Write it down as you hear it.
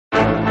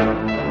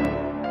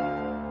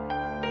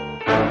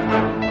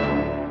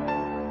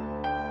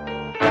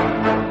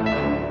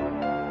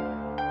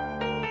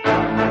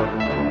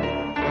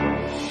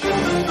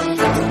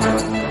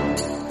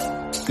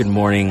Good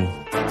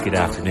morning, good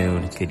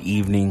afternoon, good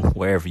evening,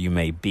 wherever you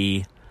may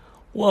be.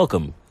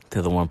 Welcome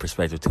to the One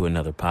Perspective to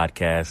another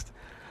podcast.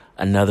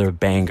 Another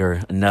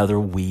banger, another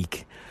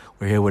week.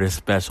 We're here with a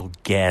special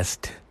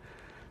guest.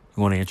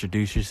 You want to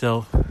introduce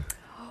yourself?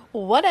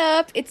 What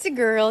up? It's a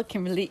girl,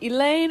 Kimberly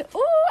Elaine.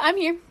 Ooh, I'm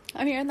here.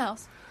 I'm here in the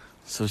house.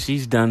 So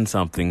she's done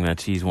something that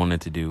she's wanted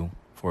to do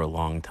for a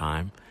long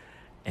time.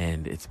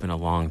 And it's been a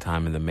long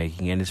time in the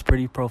making. And it's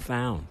pretty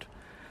profound.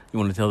 You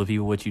want to tell the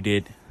people what you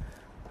did?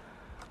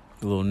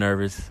 A little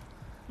nervous?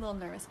 A little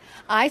nervous.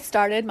 I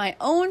started my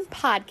own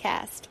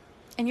podcast.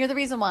 And you're the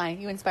reason why.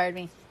 You inspired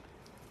me.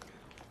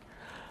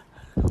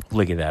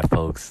 Look at that,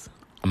 folks.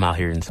 I'm out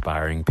here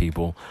inspiring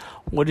people.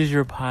 What is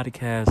your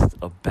podcast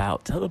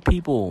about? Tell the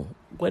people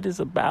what it's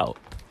about.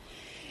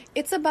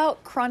 It's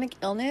about chronic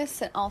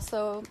illness and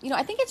also,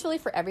 I think it's really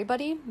for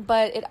everybody,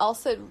 but it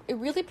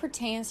really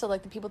pertains to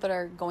like the people that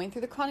are going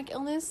through the chronic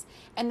illness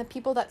and the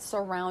people that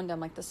surround them,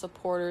 like the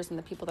supporters and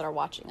the people that are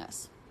watching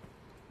us.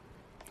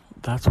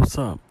 That's what's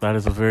up. That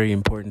is a very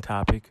important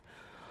topic.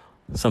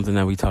 Something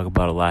that we talk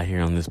about a lot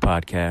here on this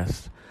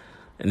podcast.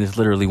 And it's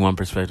literally one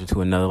perspective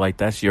to another. Like,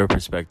 that's your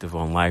perspective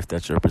on life.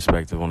 That's your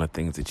perspective on the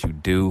things that you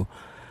do.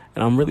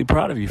 And I'm really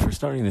proud of you for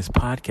starting this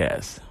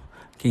podcast.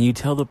 Can you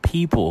tell the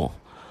people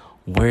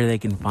where they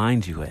can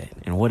find you at?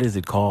 And what is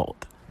it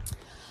called?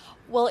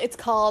 Well, it's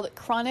called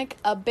Chronic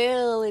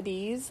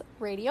Abilities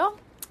Radio.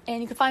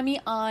 And you can find me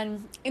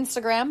on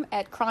Instagram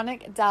at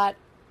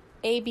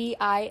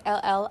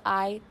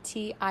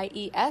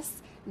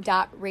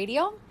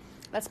chronic.abilities.radio.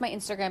 That's my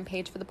Instagram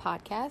page for the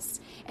podcast.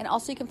 And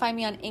also you can find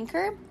me on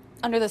Anchor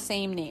under the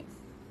same name.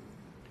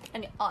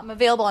 And I'm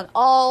available on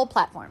all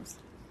platforms.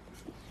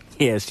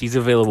 Yes, she's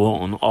available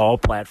on all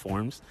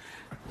platforms.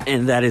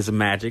 And that is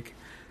magic.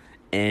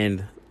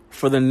 And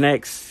for the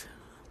next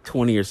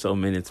 20 or so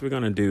minutes, we're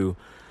going to do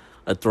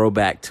a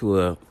throwback to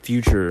a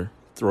future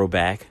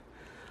throwback.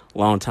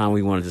 Long time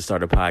we wanted to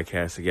start a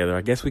podcast together.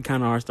 I guess we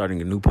kind of are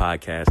starting a new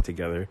podcast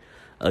together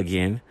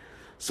again.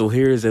 So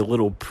here is a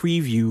little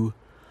preview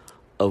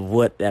of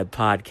what that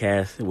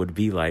podcast would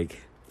be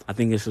like. I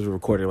think this was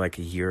recorded like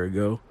a year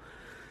ago.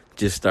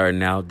 Just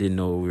starting out, didn't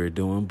know what we were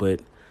doing,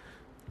 but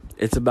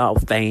it's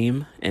about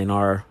fame and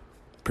our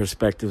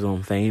perspectives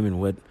on fame and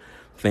what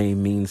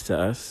fame means to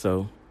us.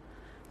 So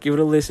give it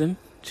a listen.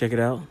 Check it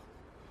out.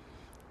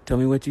 Tell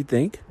me what you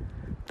think.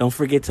 Don't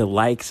forget to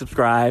like,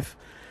 subscribe,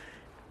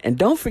 and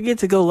don't forget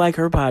to go like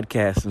her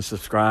podcast and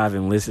subscribe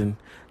and listen.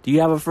 Do you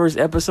have a first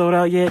episode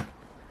out yet?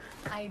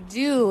 I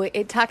do.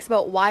 It talks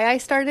about why I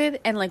started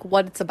and like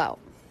what it's about.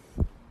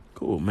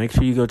 Cool. Make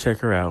sure you go check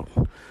her out.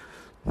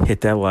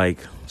 Hit that like,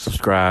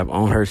 subscribe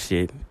on her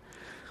shit.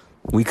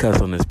 We cuss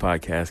on this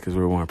podcast because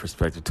we're one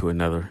perspective to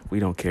another.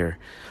 We don't care.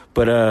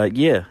 But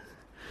yeah,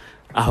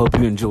 I hope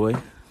you enjoy.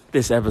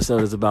 This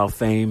episode is about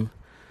fame.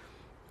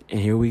 And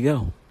here we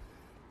go.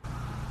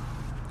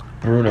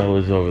 Bruno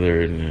is over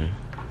there in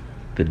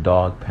the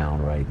dog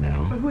pound right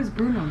now. But who is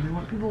Bruno?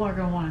 People are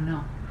going to want to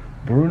know.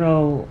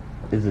 Bruno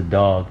is a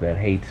dog that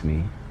hates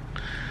me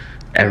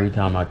every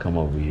time I come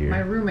over here. My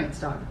roommate's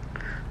dog.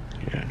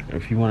 Yeah.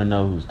 If you want to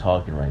know who's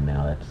talking right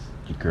now, that's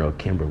your girl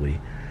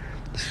Kimberly,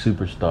 the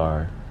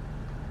superstar,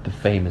 the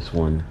famous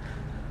one,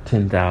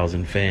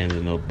 10,000 fans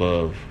and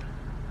above,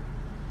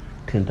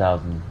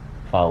 10,000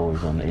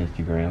 followers on the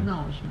Instagram.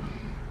 No, it's not.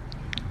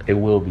 It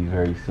will be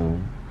very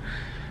soon.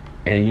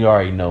 And you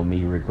already know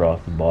me, Rick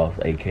Ross, the boss,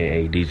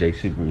 a.k.a. DJ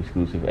Super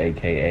Exclusive,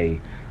 a.k.a.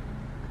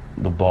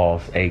 the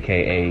boss,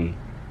 a.k.a.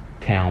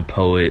 town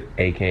poet,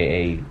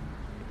 a.k.a.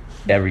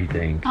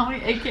 everything. How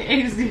many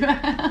AKAs do you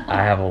have?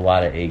 I have a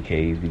lot of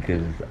AKs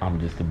because I'm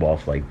just a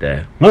boss like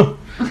that. But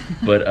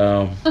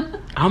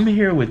I'm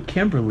here with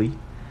Kimberly,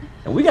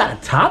 and we got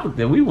a topic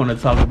that we want to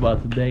talk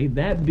about today,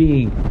 that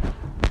being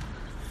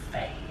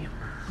fame.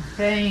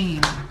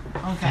 Fame.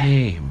 Okay.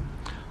 Fame.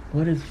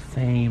 What does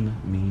fame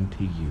mean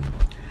to you?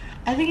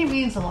 I think it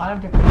means a lot of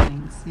different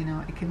things.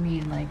 It could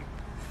mean like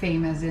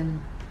fame as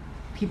in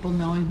people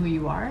knowing who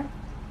you are.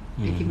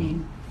 Mm-hmm. It could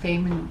mean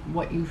fame in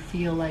what you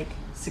feel like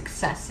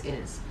success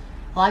is.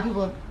 A lot of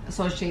people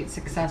associate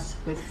success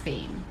with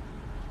fame.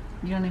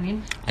 You know what I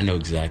mean? I know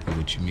exactly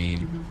what you mean.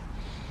 Mm-hmm.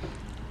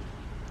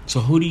 So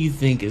who do you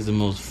think is the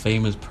most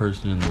famous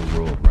person in the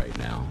world right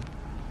now?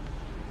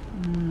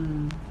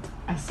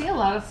 I see a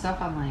lot of stuff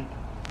on like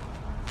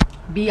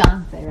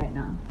Beyonce right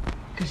now.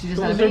 Because she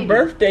just had a baby. It was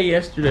her birthday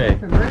yesterday.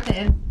 Her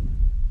birthday.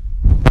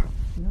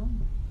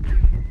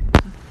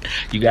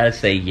 You gotta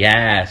say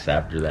yes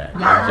after that. Yes. It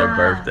was her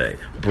birthday.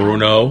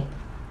 Bruno.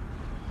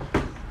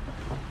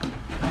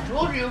 I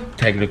told you.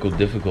 Technical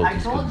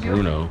difficulties with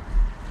Bruno.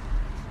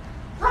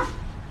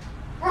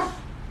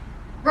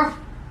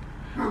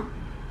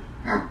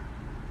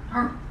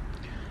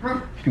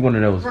 If you want to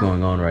know what's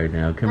going on right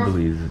now,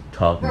 Kimberly is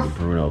talking to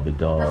Bruno, the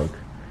dog,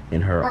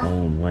 in her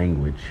own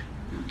language.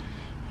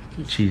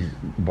 She's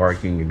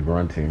barking and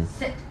grunting.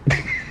 Sit.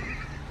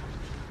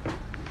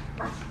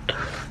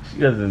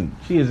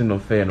 She isn't a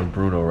fan of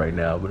Bruno right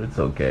now, but it's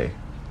okay.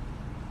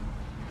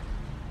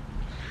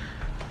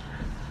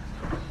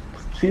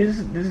 See, this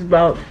is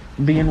about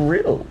being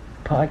real.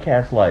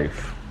 Podcast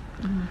life.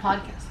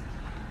 Podcast.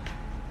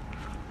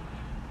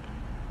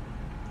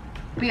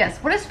 But yes,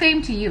 what is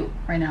fame to you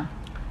right now?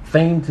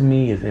 Fame to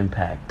me is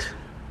impact.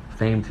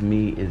 Fame to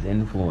me is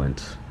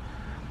influence.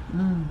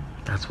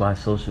 That's why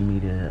social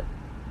media,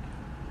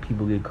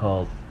 people get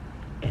called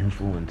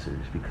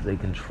influencers, because they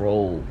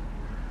control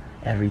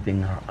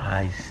everything our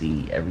eyes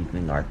see,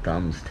 everything our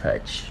thumbs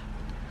touch.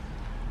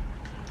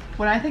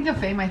 When I think of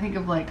fame, I think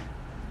of like,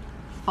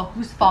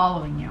 who's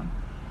following you,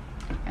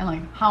 and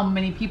like how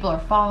many people are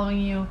following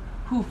you,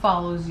 who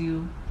follows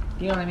you.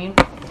 You know what I mean?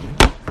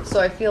 So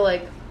I feel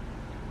like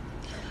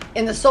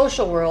in the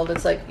social world,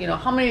 it's like, you know,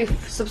 how many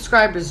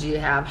subscribers do you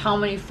have? How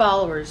many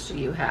followers do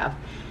you have?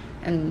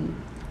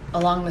 And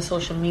along the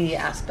social media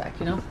aspect,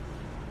 you know?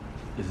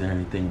 Is there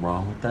anything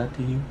wrong with that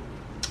to you?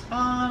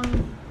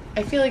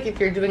 I feel like if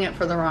you're doing it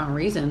for the wrong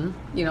reason,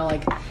 you know,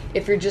 like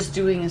if you're just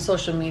doing a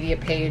social media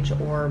page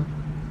or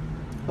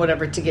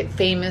whatever to get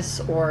famous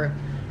or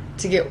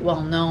to get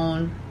well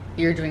known,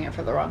 you're doing it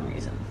for the wrong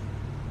reason.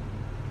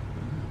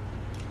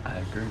 I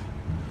agree.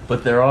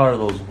 But there are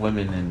those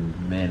women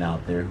and men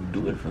out there who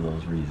do it for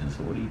those reasons.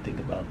 So what do you think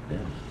about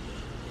them?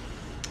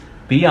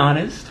 Be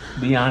honest.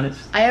 Be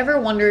honest. I ever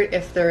wondered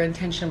if their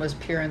intention was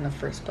pure in the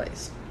first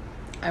place.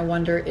 I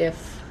wonder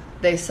if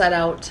they set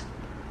out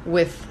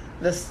with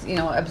this, you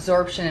know,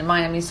 absorption in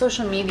mind. I mean,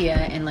 social media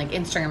and like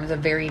Instagram is a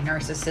very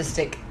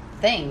narcissistic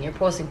thing. You're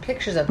posting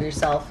pictures of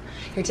yourself.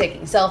 You're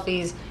taking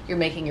selfies. You're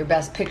making your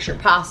best picture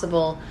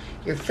possible.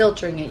 You're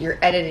filtering it. You're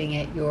editing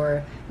it.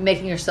 You're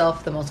making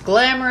yourself the most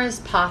glamorous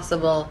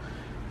possible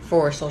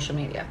for social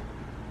media.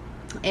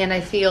 And I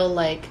feel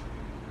like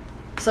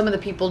some of the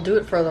people do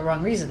it for the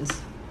wrong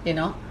reasons, you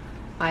know?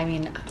 I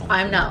mean,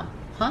 I'm now,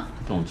 huh?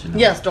 Don't you know?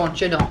 Yes, don't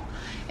you know?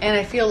 And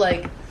I feel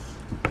like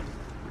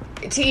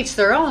to each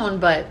their own,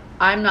 but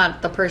I'm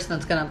not the person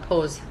that's going to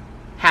pose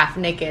half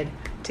naked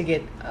to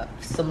get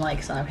some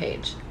likes on a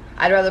page.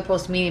 I'd rather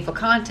post meaningful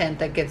content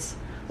that gets,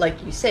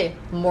 like you say,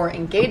 more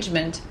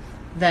engagement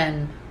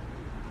than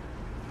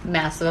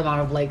massive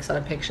amount of likes on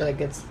a picture that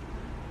gets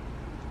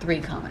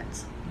 3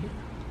 comments.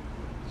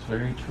 It's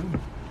very true.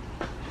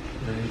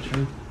 Very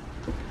true.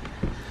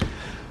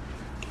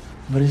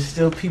 But it's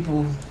still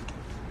people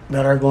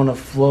that are going to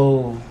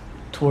flow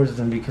towards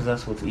them because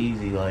that's what's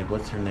easy. Like,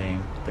 what's her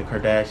name? The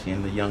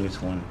Kardashian, the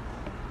youngest one.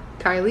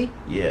 Kylie?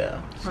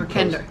 Yeah. Or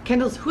Kendall?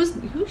 Kendall's, who's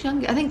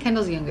young? I think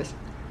Kendall's youngest.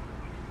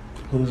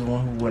 Who's the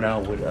one who went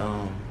out with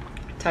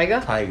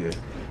Tyga? Tiger?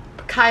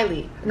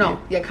 Kylie.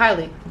 No, yeah,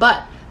 Kylie.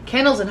 But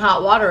Kendall's in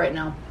hot water right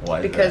now. Why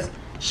is because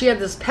that? she had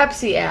this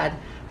Pepsi ad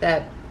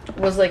that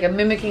was like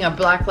mimicking a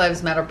Black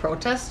Lives Matter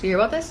protest. You hear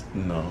about this?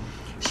 No.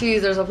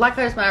 There's a Black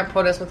Lives Matter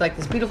protest with like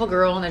this beautiful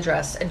girl in a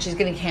dress, and she's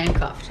getting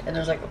handcuffed, and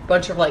there's like a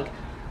bunch of like,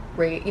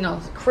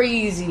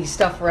 crazy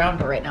stuff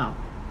around her right now.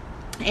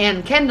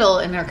 And Kendall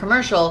in her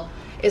commercial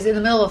is in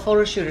the middle of a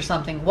photo shoot or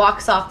something,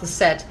 walks off the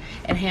set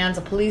and hands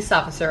a police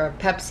officer a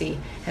Pepsi,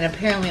 and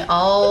apparently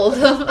all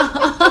the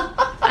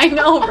I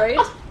know, right?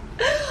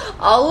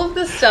 All of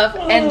the stuff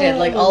ended,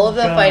 like all of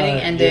the fighting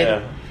ended.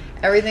 Yeah.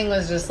 Everything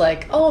was just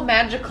like, oh,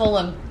 magical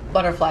and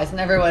butterflies, and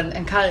everyone,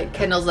 and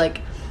Kendall's like,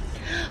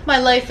 my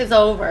life is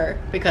over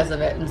because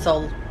of it. And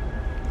so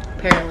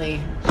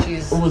apparently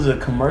she's... It was a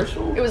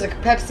commercial? It was a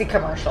Pepsi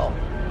commercial.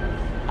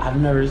 I've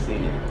never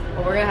seen it.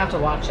 Well, we're going to have to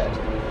watch it.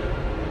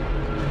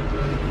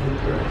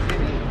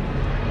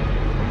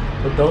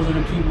 But those are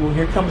the people...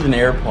 Here comes an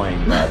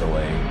airplane, by the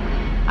way.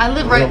 I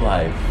live Real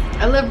life.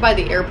 I live by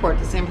the airport,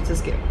 the San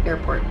Francisco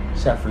airport.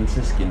 San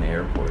Franciscan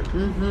airport.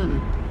 Mm-hmm.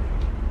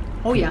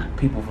 Oh, yeah.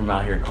 People from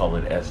out here call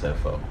it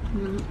SFO.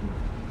 Mm-hmm.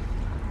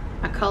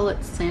 I call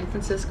it San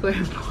Francisco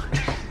Airport.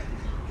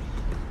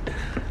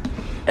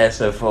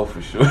 SFO for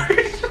sure.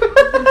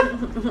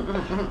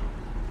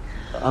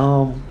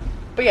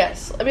 But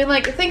yes, I mean,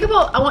 like, think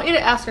about, I want you to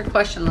ask a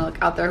question,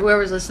 like, out there,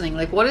 whoever's listening,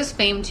 like, what is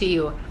fame to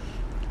you?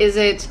 Is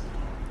it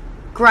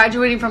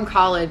graduating from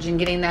college and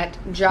getting that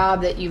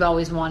job that you've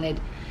always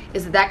wanted?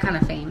 Is it that kind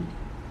of fame?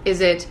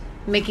 Is it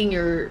making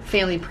your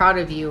family proud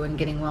of you and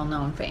getting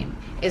well-known fame?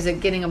 Is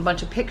it getting a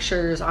bunch of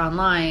pictures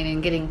online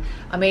and getting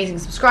amazing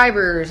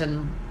subscribers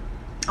and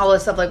all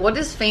this stuff? Like, what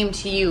is fame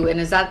to you? And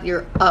is that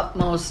your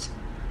utmost,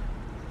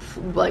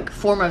 like,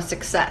 form of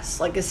success?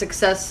 Like, is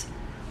success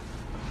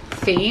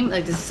fame?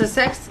 Like, does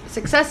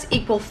success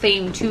equal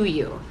fame to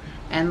you?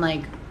 And,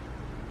 like,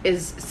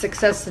 is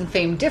success and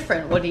fame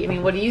different? What do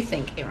you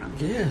think, Aaron?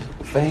 Yeah,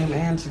 fame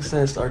and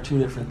success are 2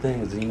 different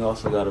things. And you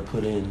also got to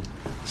put in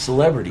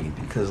celebrity,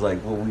 because, like,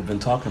 what we've been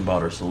talking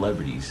about are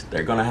celebrities.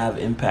 They're going to have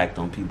impact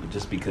on people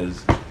just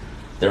because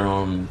they're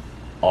on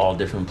all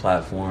different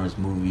platforms,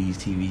 movies,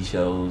 TV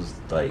shows.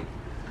 Like,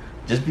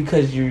 just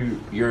because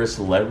you're a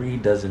celebrity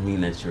doesn't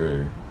mean that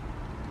you're,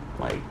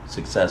 like,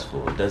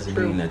 successful. It doesn't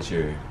mean that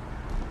you're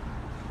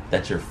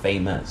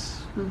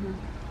famous.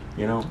 Mm-hmm.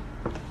 You know?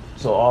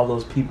 So all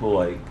those people,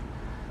 like,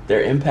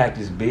 their impact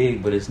is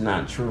big, but it's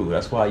not true.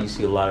 That's why you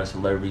see a lot of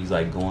celebrities,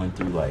 like, going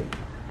through, like,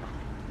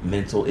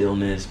 mental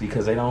illness,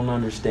 because they don't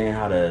understand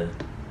how to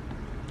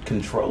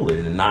control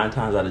it. And 9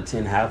 times out of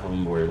 10, half of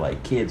them were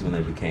like kids when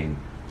they became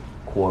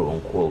quote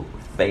unquote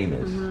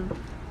famous.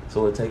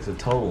 So it takes a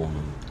toll on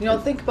them. You know,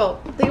 think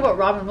about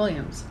Robin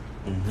Williams.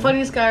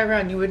 Funniest guy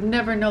around. You would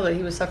never know that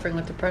he was suffering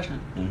with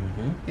depression.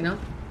 You know?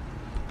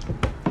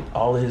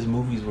 All of his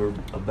movies were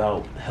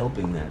about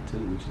helping that too,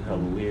 which is hella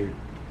weird.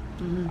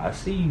 I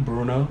see you,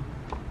 Bruno.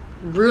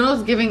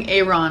 Bruno's giving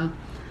Aaron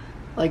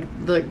like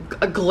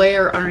a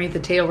glare underneath the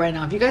table right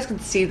now. If you guys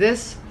could see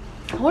this,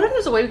 I wonder if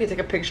there's a way we could take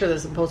a picture of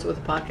this and post it with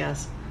the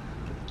podcast.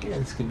 Yeah,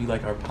 this could be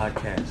like our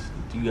podcast.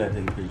 You gotta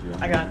take a picture.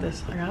 I got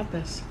this.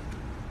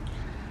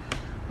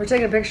 We're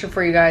taking a picture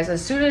for you guys.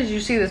 As soon as you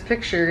see this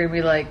picture, you're gonna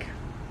be like,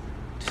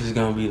 this is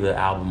gonna be the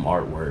album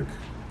artwork.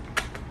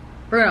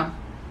 Bruno,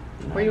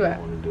 where you at? I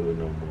don't want to do it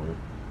no more.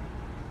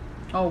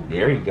 Oh,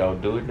 there you go.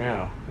 Do it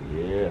now.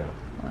 Yeah.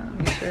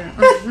 Sure.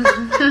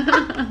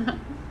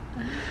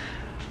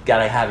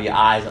 Gotta have your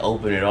eyes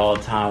open at all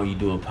time when you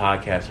do a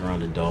podcast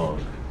around a dog.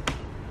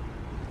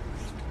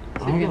 I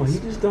don't know. He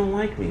just don't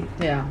like me.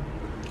 Yeah.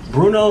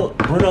 Bruno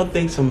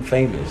thinks I'm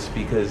famous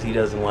because he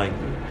doesn't like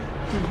me.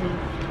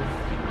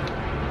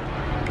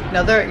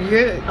 Now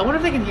I wonder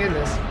if they can hear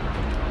this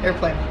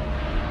airplane.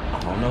 I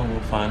don't know. We'll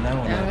find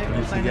out when I put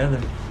it together.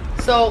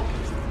 So,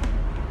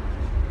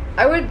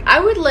 I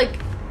would like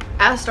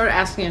start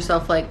asking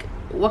yourself like,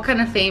 what kind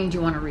of fame do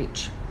you want to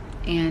reach?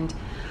 And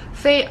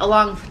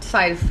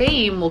alongside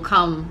fame will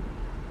come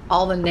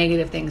all the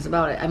negative things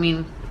about it. I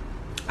mean,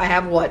 I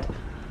have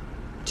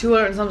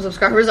 200 and some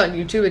subscribers on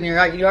YouTube, and you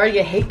already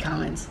get hate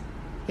comments.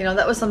 You know,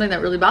 that was something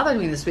that really bothered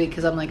me this week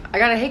because I'm like, I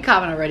got a hate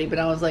comment already, but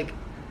I was like,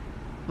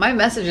 my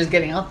message is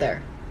getting out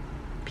there.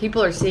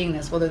 People are seeing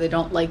this, whether they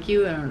don't like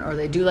you or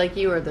they do like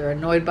you, or they're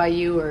annoyed by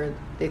you, or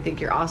they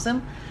think you're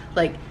awesome.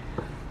 Like,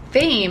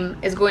 fame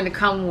is going to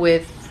come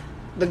with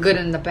the good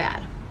and the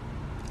bad.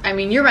 I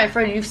mean, you're my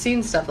friend. You've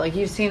seen stuff. Like,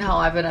 you've seen how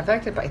I've been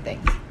affected by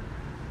things.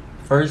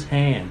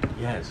 Firsthand,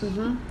 yes.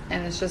 And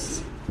it's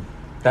just...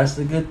 That's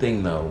the good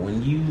thing, though.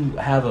 When you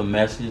have a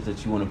message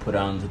that you want to put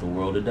out into the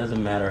world, it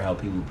doesn't matter how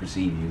people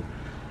perceive you.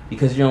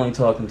 Because you're only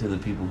talking to the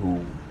people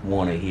who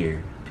want to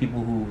hear.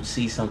 People who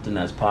see something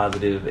that's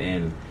positive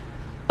and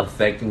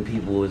affecting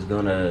people is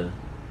going to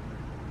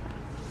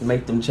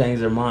make them change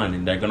their mind.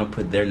 And they're going to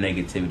put their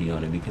negativity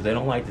on it because they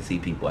don't like to see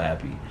people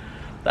happy.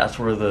 That's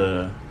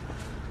where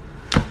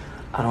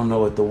I don't know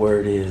what the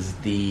word is,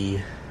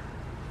 the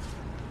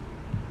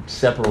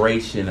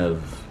separation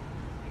of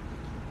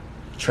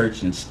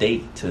church and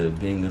state to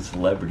being a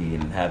celebrity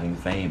and having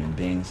fame and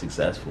being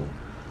successful.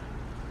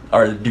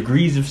 Or the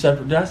degrees of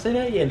separation. Did I say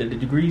that? Yeah, the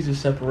degrees of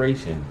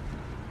separation.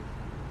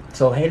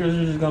 So haters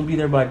are just going to be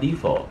there by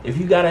default. If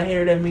you got a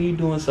hater, that means you're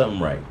doing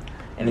something right.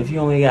 And if you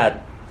only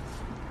got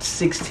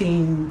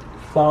 16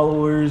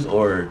 followers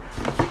or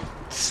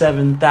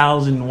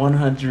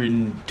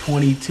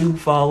 7,122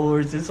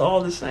 followers, it's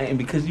all the same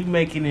because you're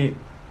making it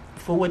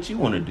for what you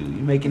want to do. You're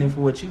making it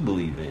for what you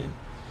believe in.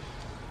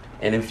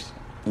 And if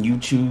you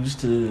choose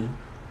to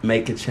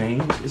make a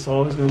change, it's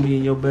always going to be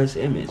in your best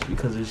image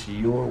because it's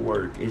your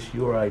work, it's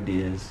your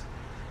ideas,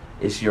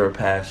 it's your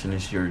passion,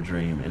 it's your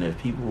dream. And if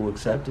people will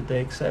accept it,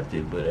 they accept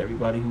it. But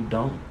everybody who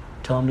don't,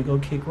 tell them to go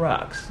kick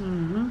rocks.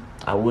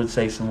 I would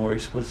say some more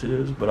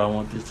explicitives, but I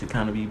want this to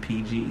kind of be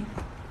PG.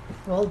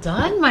 Well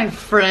done, my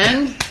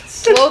friend.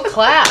 Slow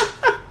clap.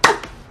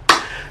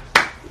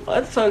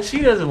 Let's talk.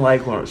 She doesn't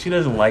like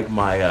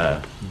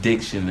my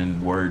diction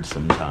and words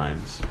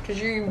sometimes.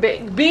 Because you're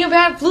being a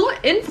bad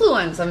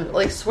influence. I'm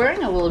like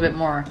swearing a little bit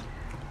more.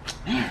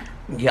 Man.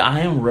 Yeah, I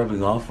am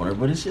rubbing off on her,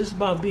 but it's just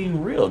about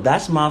being real.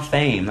 That's my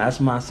fame. That's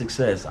my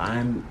success.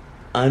 I'm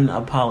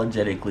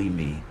unapologetically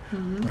me,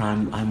 but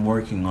I'm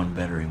working on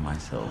bettering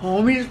myself.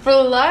 Homies for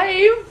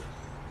life.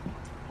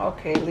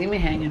 Okay, leave me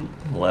hanging.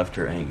 Left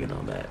her hanging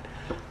on that.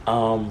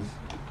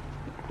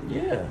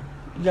 Yeah.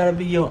 You gotta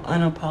be your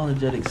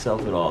unapologetic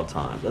self at all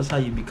times. That's how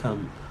you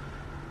become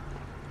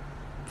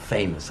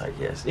famous, I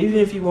guess. Even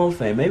if you want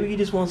fame, maybe you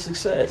just want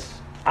success.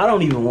 I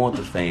don't even want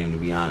the fame, to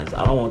be honest.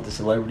 I don't want the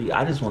celebrity.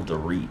 I just want the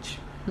reach.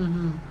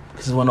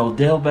 Because when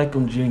Odell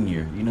Beckham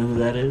Jr., you know who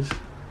that is?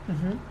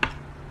 Are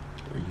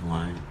you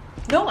lying?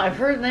 No, I've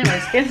heard the name. I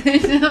can't.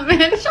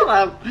 Man, shut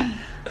up.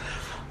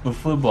 A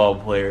football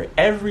player,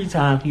 every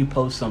time he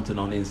posts something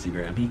on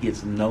Instagram, he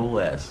gets no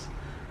less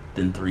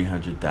than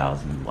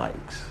 300,000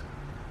 likes.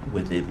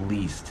 With at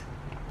least...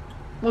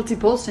 What's he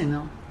posting,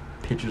 though?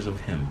 Pictures of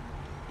him.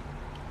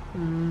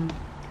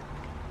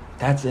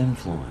 That's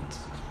influence.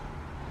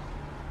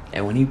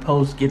 And when he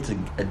gets a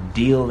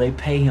deal, they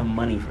pay him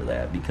money for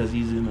that because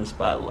he's in the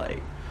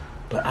spotlight.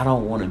 But I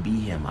don't want to be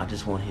him. I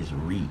just want his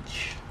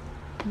reach.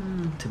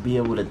 To be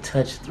able to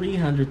touch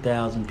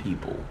 300,000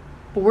 people.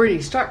 But where did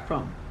he start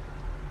from?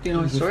 Do you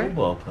know his story? He's a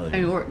football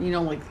player. I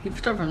mean, he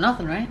started from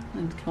nothing, right?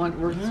 And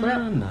worked his way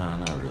up? No,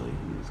 not really.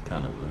 He was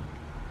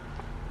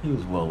he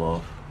was well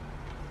off.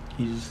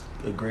 He's just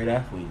a great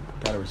athlete.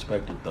 Gotta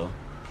respect it, though.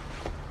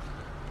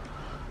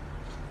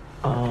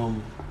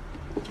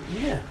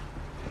 Yeah.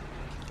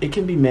 It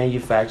can be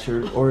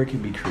manufactured or it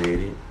can be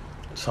created.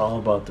 It's all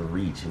about the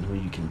reach and who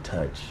you can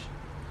touch.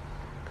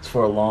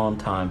 for a long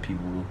time,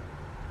 people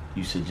I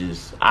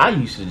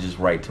used to just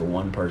write to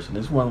one person.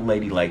 This one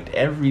lady liked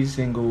every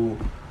single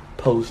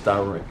post I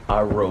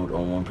wrote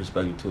on One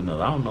Perspective to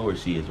Another. I don't know where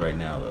she is right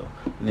now, though.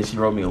 And then she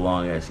wrote me a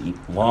long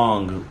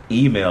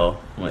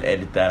email. I'm going to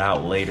edit that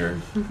out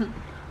later.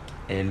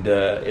 And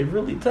it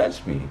really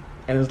touched me.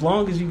 And as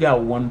long as you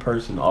got one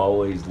person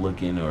always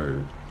looking,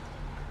 or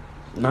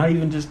not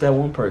even just that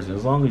one person,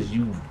 as long as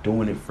you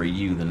doing it for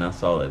you, then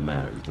that's all that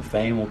matters. The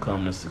fame will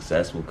come, the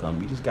success will come.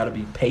 You just got to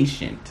be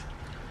patient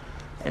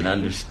and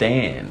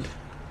understand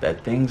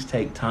that things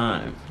take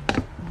time.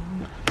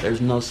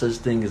 There's no such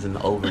thing as an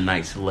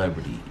overnight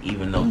celebrity,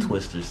 even though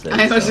Twister said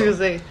I was so. going to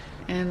say,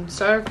 and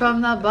start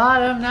from the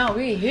bottom, now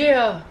we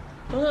here.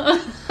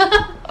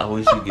 I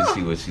wish you could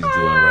see what she's doing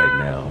right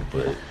now,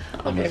 but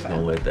I'm just going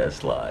to let that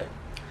slide.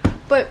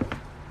 But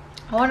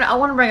I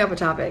want to bring up a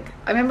topic.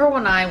 I remember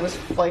when I was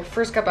like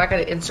first got back on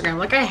Instagram.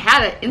 Like I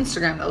had an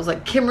Instagram that was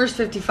like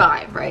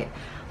Kimmers55, right?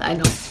 I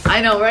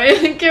know,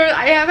 right?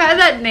 I have had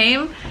that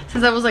name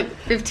since I was like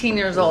 15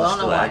 years old. I don't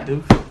know why.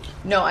 Active?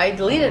 No, I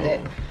deleted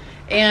it,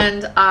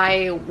 and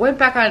I went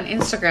back on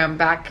Instagram.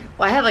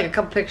 I had like a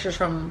couple pictures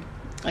from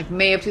like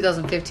May of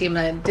 2015,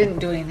 but I didn't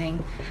do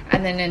anything.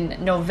 And then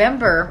in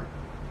November,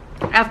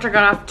 after I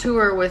got off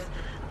tour with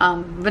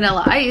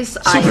Vanilla Ice,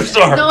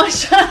 Superstar. I'm not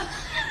stupid.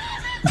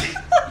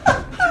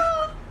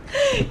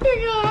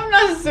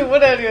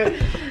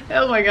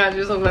 Oh my god,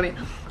 you're so funny.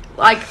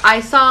 Like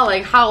I saw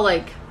like how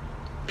like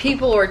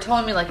people were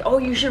telling me like, oh,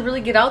 you should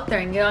really get out there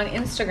and get on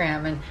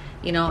Instagram, and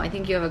you know, I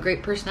think you have a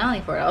great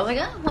personality for it. I was like,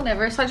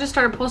 whatever. So I just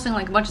started posting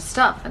like a bunch of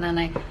stuff, and then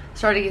I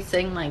started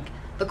saying like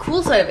the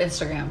cool side of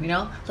Instagram. You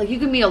know, like you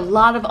can meet a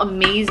lot of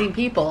amazing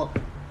people.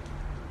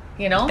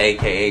 You know,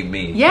 AKA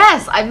me.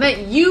 Yes, I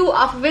met you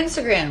off of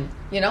Instagram.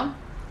 You know,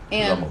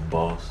 and I'm a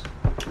boss.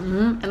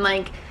 Mm-hmm, and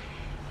like.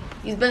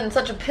 He's been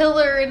such a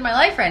pillar in my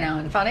life right now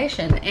in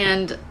Foundation.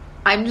 And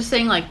I'm just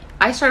saying, like,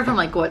 I started from,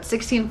 like,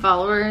 16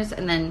 followers,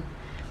 and then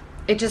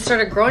it just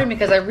started growing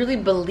because I really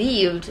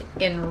believed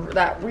in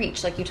that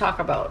reach, like you talk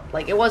about.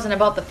 Like, it wasn't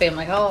about the fame.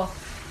 Like, oh,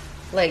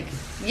 like,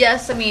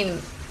 yes, I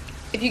mean,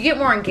 if you get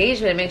more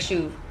engagement, it makes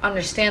you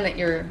understand that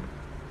you're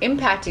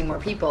impacting more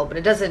people, but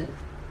it doesn't,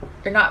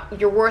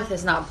 your worth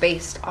is not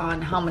based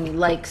on how many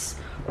likes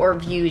or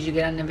views you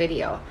get on the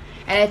video.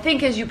 And I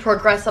think as you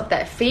progress up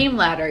that fame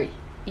ladder,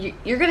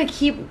 you're going to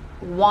keep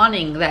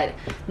wanting that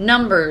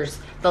numbers,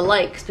 the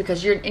likes,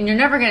 because you're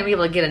never going to be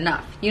able to get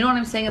enough. You know what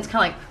I'm saying? It's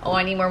kind of like, oh,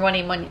 I need more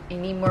money, I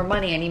need more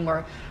money, I need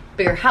more,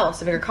 bigger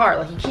house, a bigger car.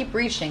 Like you keep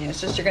reaching, and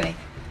it's just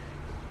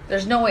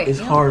there's no way. It's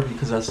hard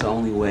because that's the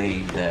only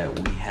way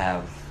that we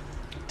have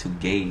to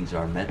gauge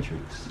our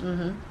metrics.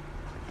 Mm-hmm.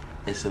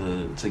 It's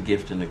a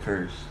gift and a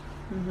curse.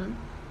 Mm-hmm.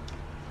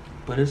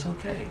 But it's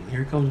okay.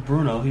 Here comes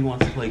Bruno. He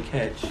wants to play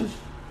catch.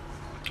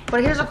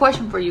 But here's a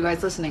question for you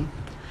guys listening.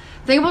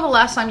 Think about the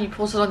last time you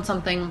posted on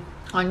something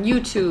on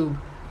YouTube,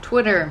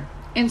 Twitter,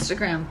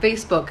 Instagram,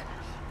 Facebook,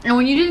 and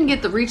when you didn't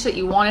get the reach that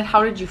you wanted,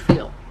 how did you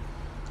feel?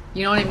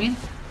 You know what I mean?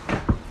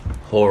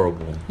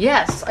 Horrible.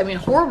 Yes, I mean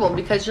horrible,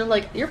 because you're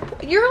like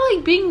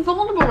being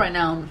vulnerable right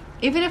now.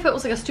 Even if it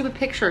was like a stupid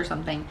picture or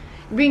something,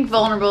 you're being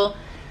vulnerable.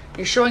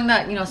 You're showing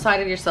that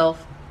side of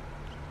yourself,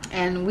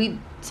 and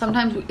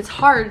sometimes it's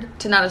hard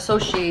to not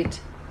associate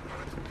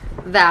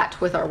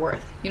that with our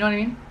worth. You know what I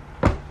mean?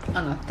 I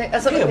don't know.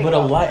 That's but a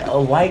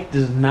like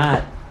does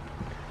not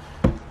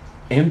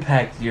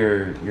impact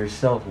your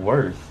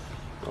self-worth.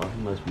 Oh,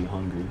 he must be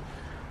hungry.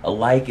 A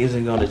like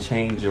isn't going to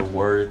change your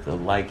worth. A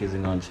like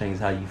isn't going to change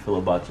how you feel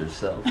about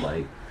yourself.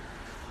 Like,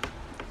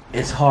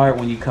 it's hard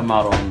when you come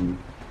out on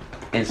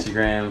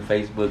Instagram,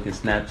 Facebook, and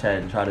Snapchat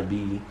and try to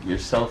be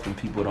yourself, and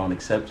people don't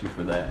accept you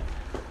for that.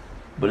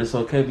 But it's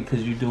okay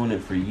because you're doing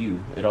it for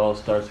you. It all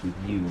starts with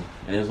you.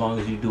 And as long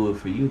as you do it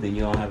for you, then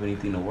you don't have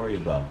anything to worry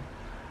about.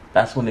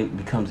 That's when it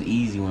becomes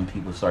easy when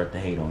people start to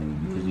hate on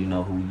you, because you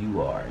know who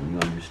you are and you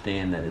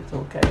understand that it's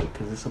okay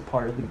because it's a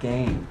part of the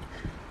game.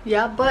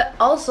 Yeah, but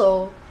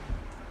also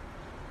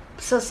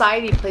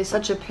society plays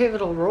such a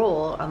pivotal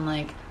role on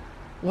like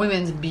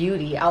women's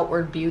beauty,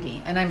 outward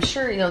beauty. And I'm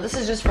sure, this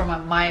is just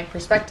from my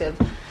perspective.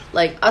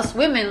 Like us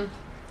women,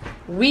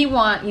 we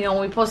want,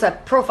 when we post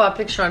that profile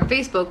picture on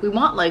Facebook, we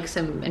want likes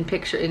and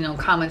picture,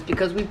 comments,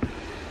 because we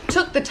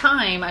took the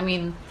time. I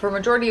mean, for a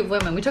majority of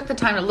women, we took the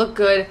time to look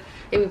good.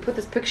 If we put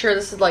this picture,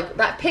 this is like,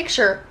 that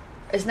picture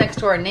is next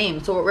to our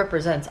name, so it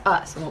represents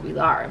us and what we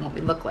are and what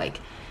we look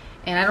like.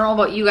 And I don't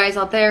know about you guys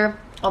out there,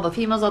 all the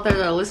females out there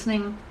that are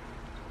listening.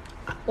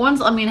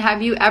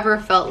 Have you ever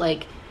felt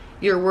like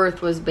your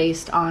worth was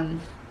based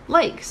on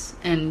likes?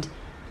 And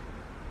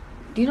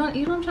do you know what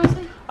I'm trying to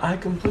say? I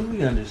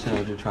completely understand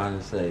what you're trying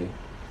to say.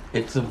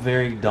 It's a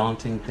very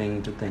daunting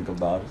thing to think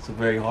about. It's a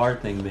very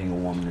hard thing being a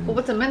woman. Well,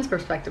 what's a men's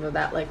perspective of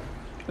that? Like,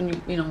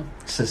 when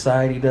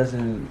Society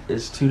doesn't...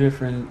 It's two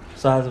different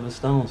sides of a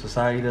stone.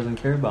 Society doesn't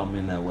care about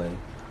men that way.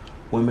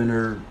 Women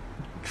are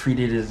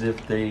treated as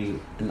if they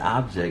an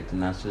object,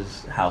 and that's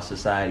just how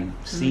society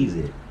sees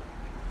it.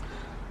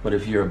 But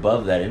if you're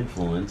above that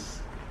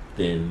influence,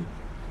 then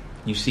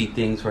you see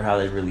things for how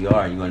they really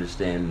are, and you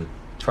understand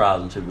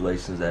trials and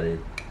tribulations that it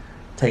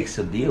takes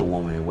to be a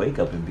woman and wake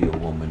up and be a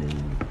woman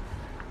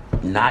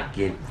and not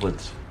get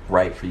what's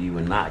right for you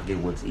and not get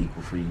what's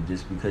equal for you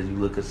just because you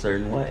look a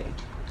certain way.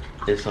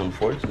 It's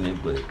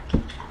unfortunate, but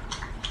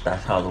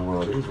that's how the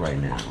world is right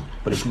now.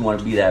 But if you want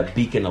to be that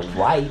beacon of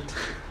light,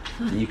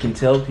 you can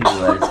tell people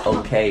that it's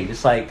okay.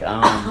 Just like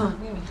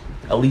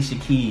Alicia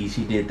Keys,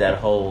 she did that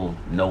whole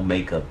no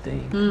makeup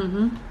thing.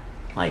 Mm-hmm.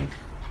 Like,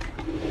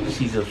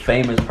 she's a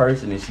famous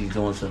person and she's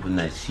doing something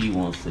that she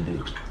wants to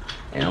do.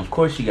 And of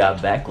course she got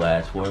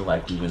backlash for it,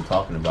 like we've been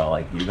talking about.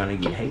 Like, you're going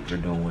to get hate for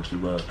doing what you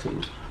love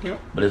too. Yep.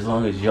 But as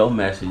long as your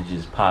message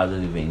is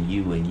positive and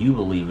you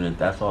believe in it,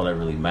 that's all that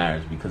really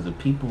matters. Because the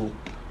people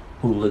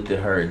who looked at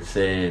her and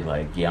said,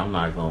 like, yeah, I'm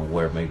not going to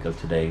wear makeup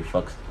today,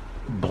 fuck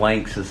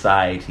blank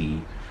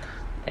society,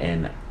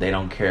 and they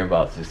don't care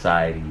about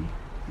society,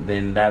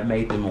 then that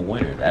made them a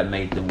winner. That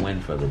made them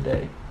win for the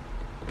day.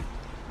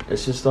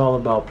 It's just all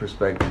about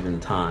perspective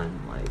and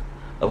time. Like,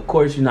 of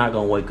course you're not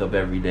going to wake up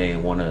every day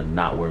and want to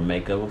not wear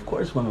makeup. Of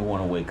course women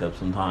want to wake up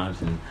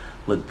sometimes and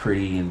look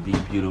pretty and be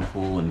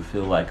beautiful and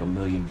feel like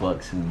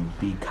 $1,000,000 and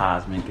be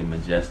cosmic and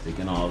majestic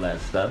and all that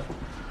stuff.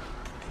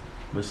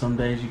 But some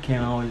days you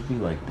can't always be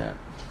like that.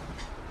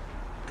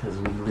 Because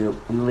we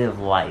live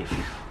life.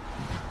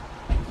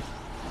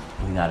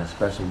 We got a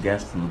special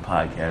guest on the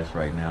podcast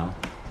right now.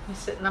 He's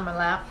sitting on my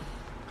lap.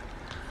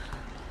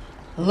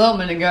 Hello,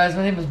 many guys.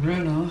 My name is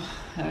Bruno.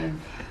 I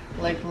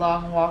like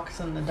long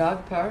walks in the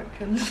dog park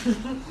and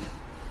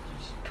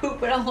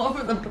pooping all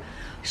over the.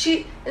 This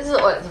is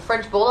what? It's a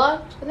French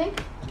bulldog, I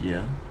think.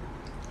 Yeah.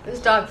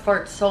 This dog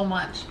farts so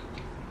much.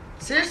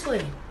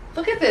 Seriously,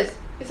 look at this.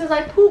 It says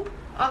I poop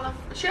on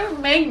the. She has a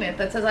magnet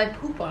that says I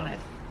poop on it.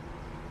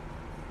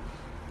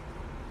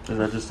 Is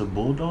that just a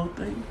bulldog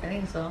thing? I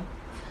think so.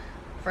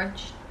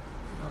 French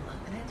bulldog.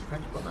 I think it's a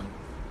French bulldog.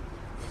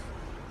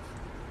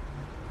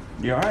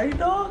 You alright,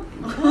 dog?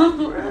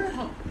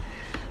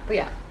 But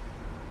yeah,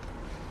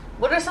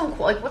 what are some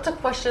what's a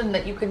question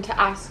that you can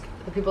ask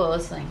the people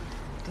listening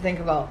to think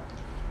about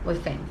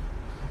with fame?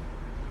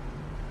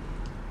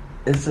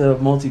 It's a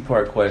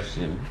multi-part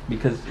question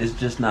because it's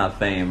just not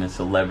fame. It's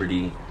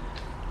celebrity.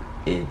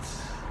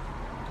 It's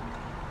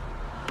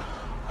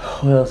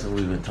what else have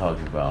we been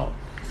talking about?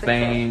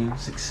 Fame,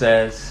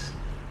 success.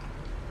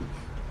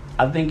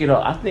 I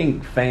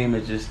think fame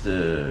is just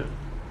a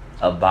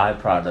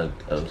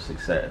byproduct of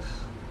success.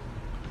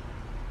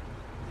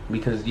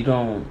 Because you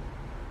don't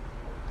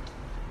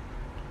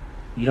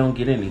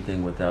get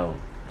anything without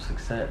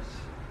success.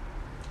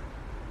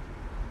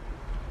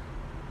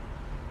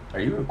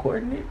 Are you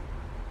recording it?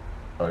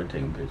 Or are you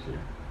taking a picture?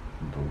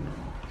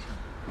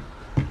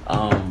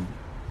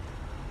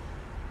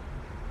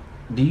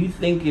 Do you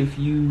think if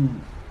you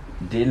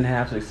didn't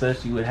have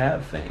success, you would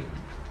have fame?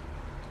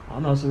 I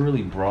don't know. It's a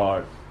really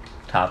broad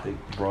topic,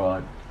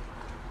 broad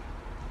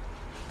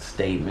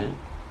statement.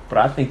 But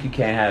I think you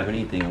can't have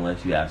anything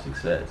unless you have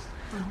success.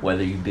 Mm-hmm.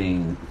 Whether you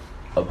being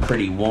a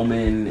pretty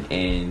woman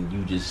and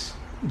you just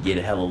get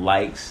a hella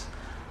likes,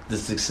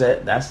 that's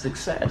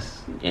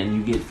success, and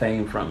you get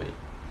fame from it.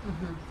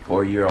 Mm-hmm.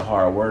 Or you're a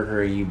hard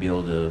worker and you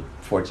build a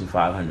Fortune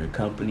 500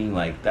 company,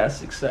 like that's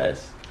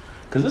success.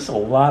 Because there's a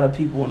lot of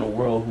people in the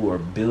world who are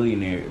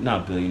millionaires,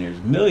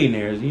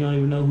 you don't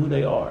even know who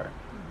they are.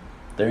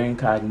 They're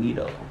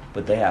incognito,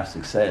 but they have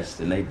success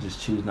and they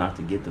just choose not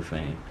to get the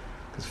fame.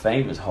 Because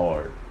fame is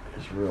hard.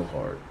 It's real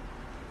hard.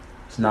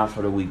 It's not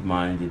for the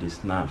weak-minded.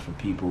 It's not for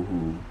people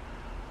who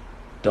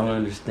don't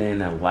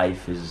understand that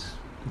life is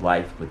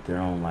life, but their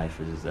own life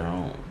is their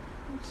own.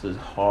 It's a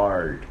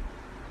hard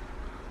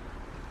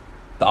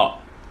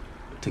thought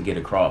to get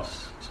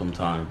across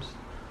sometimes.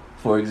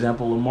 For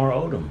example, Lamar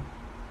Odom.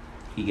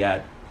 He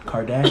got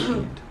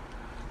Kardashianed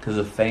because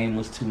the fame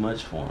was too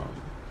much for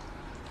him.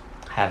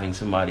 Having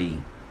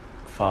somebody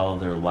follow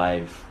their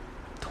life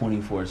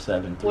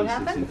 24/7,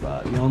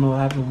 365. You don't know what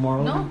happened to Lamar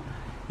Odom? No.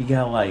 He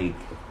got like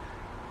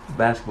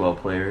basketball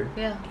player.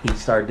 Yeah. He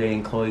started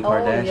dating Khloe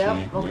Kardashian.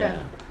 Yeah. Okay.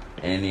 Yeah.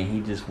 And then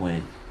he just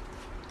went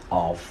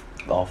off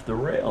the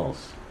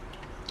rails.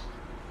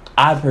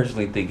 I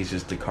personally think it's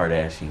just the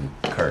Kardashian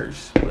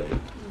curse, but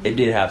it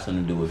did have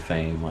something to do with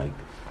fame. Like,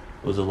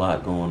 there was a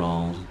lot going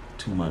on,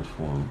 too much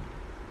for him.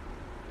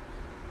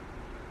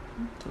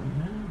 So,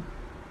 yeah.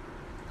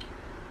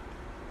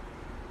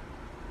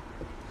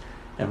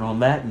 And on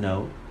that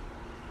note,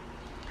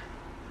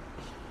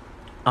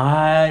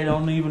 I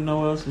don't even know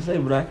what else to say,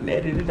 but I can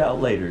edit it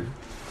out later.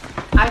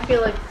 I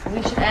feel like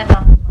we should end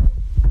on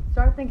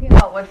start thinking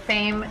about what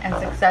fame and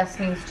success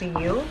means to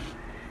you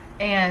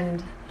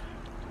and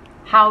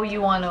how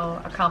you want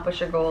to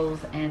accomplish your goals,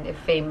 and if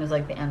fame is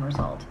like the end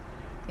result.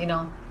 You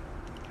know,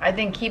 I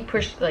think keep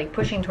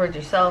pushing towards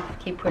yourself,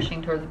 keep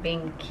pushing towards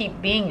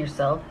keep being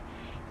yourself,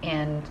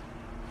 and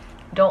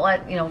don't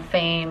let,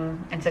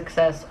 fame and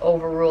success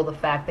overrule the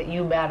fact that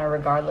you matter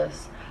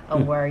regardless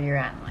of where you're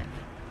at in life.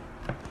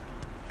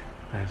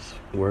 That's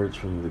words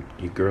from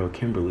your girl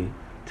Kimberly.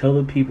 Tell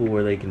the people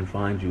where they can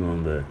find you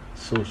on the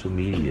social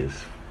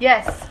medias.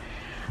 Yes.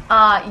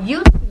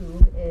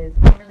 YouTube is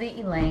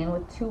Kimberly Elaine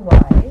with 2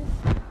 Y's.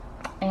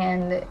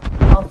 And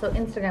also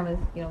Instagram is,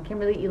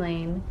 Kimberly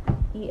Elaine,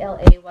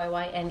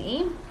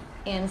 ELAYYNE.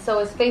 And so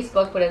is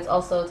Facebook, but it's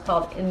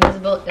called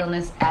Invisible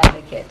Illness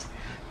Advocate.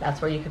 That's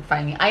where you can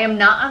find me. I am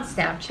not on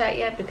Snapchat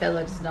yet because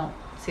I just don't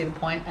see the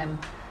point. I'm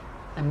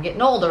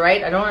getting older,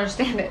 right? I don't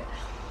understand it.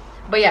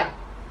 But yeah,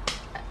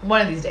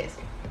 one of these days.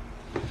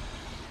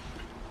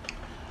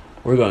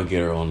 We're going to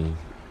get her on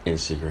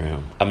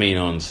Instagram. On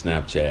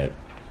Snapchat.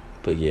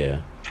 But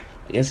yeah.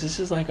 I guess this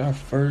is like our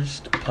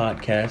first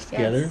podcast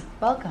together. Yes.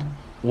 Welcome.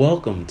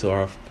 Welcome to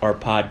our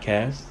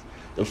podcast.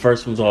 The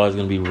first one's always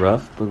going to be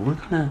rough, but we're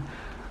gonna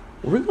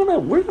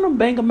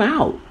bang them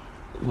out.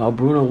 While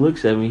Bruno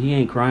looks at me, he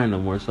ain't crying no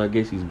more, so I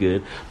guess he's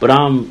good. But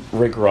I'm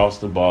Rick Ross,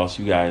 the boss.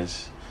 You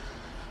guys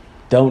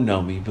don't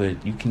know me,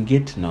 but you can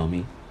get to know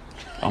me.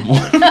 I'm on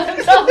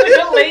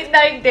a late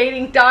night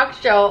dating talk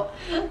show.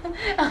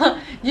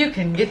 You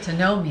can get to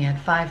know me at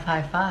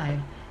 555.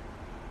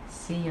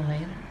 See you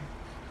later.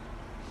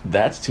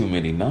 That's too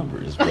many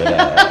numbers,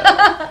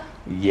 but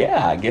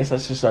yeah, I guess I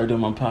should start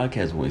doing my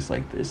podcast voice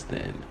like this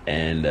then.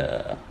 And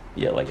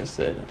yeah, like I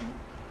said,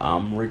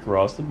 I'm Rick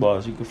Ross, the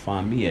boss. You can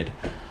find me at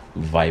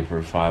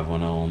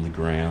Viper510 on the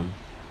gram.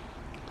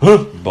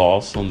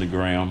 Boss on the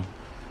gram.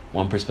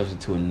 One perspective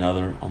to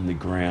another on the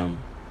gram.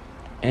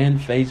 And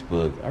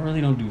Facebook. I really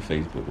don't do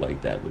Facebook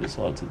like that, but it's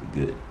all to the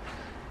good.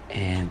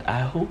 And I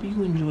hope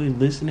you enjoy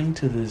listening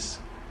to this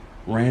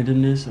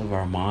randomness of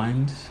our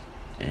minds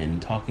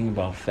and talking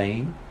about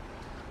fame.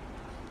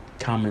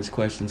 Comments,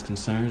 questions,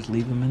 concerns,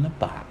 leave them in the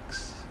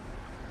box.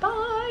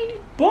 Bye.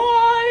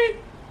 Bye.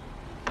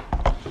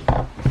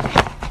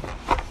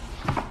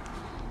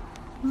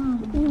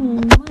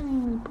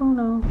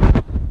 Bruno.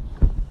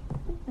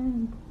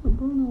 And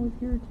Bruno was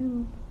here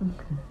too.